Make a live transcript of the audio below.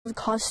It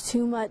cost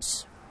too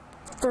much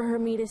for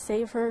me to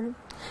save her,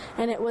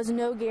 and it was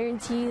no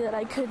guarantee that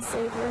I could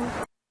save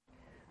her.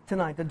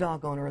 Tonight, the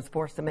dog owner is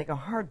forced to make a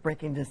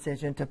heartbreaking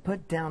decision to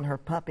put down her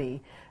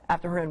puppy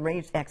after her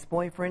enraged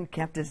ex-boyfriend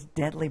kept his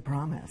deadly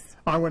promise.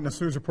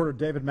 Eyewitness News reporter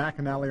David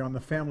McAnally on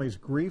the family's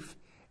grief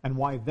and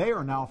why they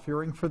are now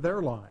fearing for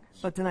their lives.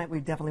 But tonight,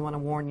 we definitely want to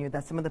warn you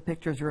that some of the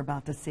pictures you're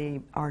about to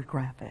see are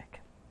graphic.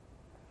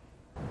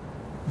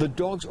 The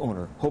dog's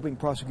owner hoping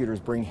prosecutors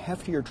bring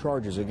heftier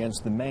charges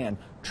against the man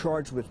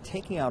charged with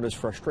taking out his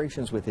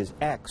frustrations with his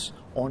ex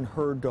on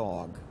her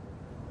dog.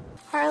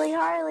 Harley,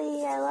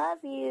 Harley, I love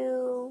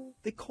you.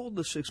 They called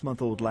the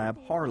 6-month-old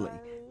lab Harley.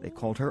 They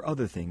called her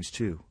other things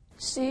too.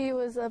 She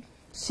was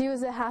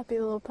a happy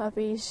little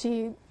puppy.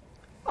 She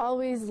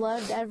always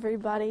loved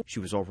everybody. She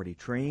was already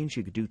trained,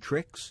 she could do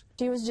tricks.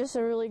 She was just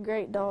a really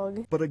great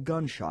dog. But a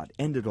gunshot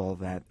ended all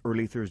that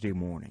early Thursday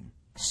morning.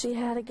 She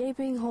had a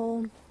gaping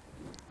hole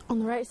on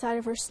the right side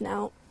of her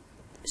snout.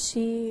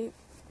 She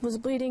was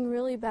bleeding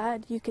really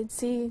bad. You could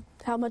see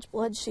how much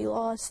blood she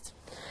lost.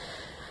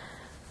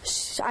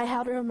 I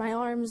held her in my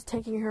arms,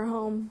 taking her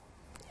home,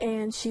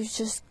 and she was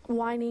just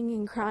whining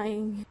and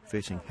crying.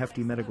 Facing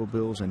hefty medical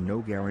bills and no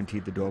guarantee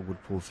the dog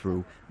would pull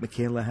through,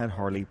 Michaela had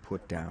Harley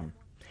put down.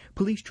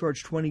 Police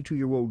charged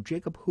 22-year-old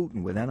Jacob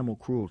Hooten with animal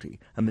cruelty,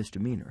 a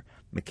misdemeanor.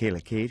 Michaela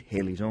Kate,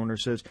 Haley's owner,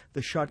 says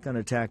the shotgun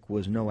attack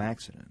was no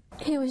accident.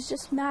 He was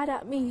just mad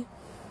at me.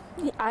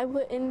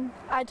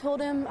 I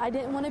told him I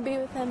didn't want to be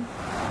with him.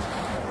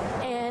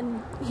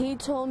 And he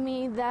told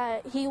me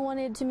that he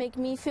wanted to make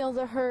me feel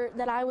the hurt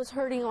that I was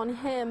hurting on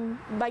him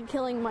by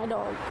killing my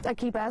dog. I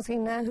keep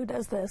asking that, who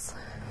does this?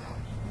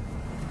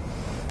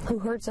 Who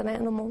hurts an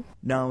animal?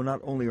 Now, not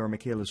only are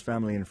Michaela's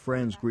family and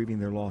friends grieving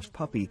their lost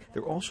puppy,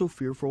 they're also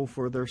fearful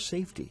for their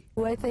safety.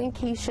 I think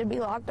he should be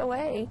locked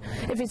away.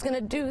 If he's going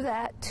to do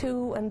that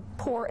to a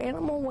poor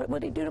animal, what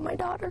would he do to my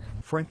daughter?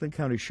 Franklin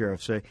County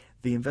sheriffs say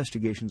the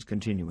investigation's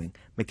continuing.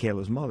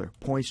 Michaela's mother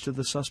points to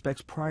the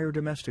suspect's prior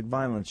domestic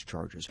violence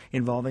charges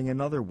involving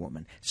another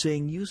woman,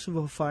 saying use of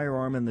a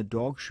firearm in the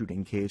dog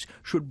shooting case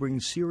should bring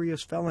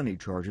serious felony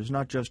charges,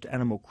 not just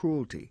animal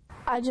cruelty.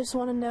 I just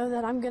want to know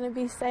that I'm going to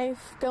be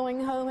safe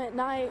going home at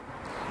night.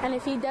 And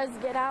if he does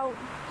get out,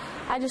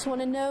 I just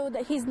want to know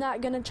that he's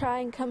not going to try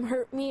and come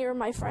hurt me or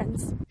my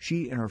friends.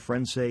 She and her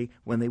friends say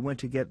when they went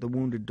to get the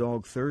wounded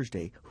dog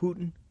Thursday,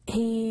 Hooten,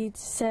 he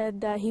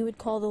said that he would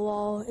call the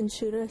law and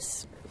shoot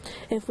us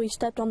if we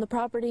stepped on the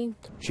property.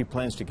 She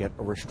plans to get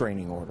a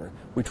restraining order.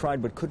 We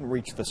tried but couldn't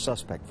reach the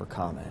suspect for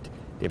comment.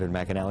 David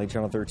McAnally,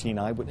 Channel 13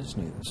 Eyewitness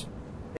News.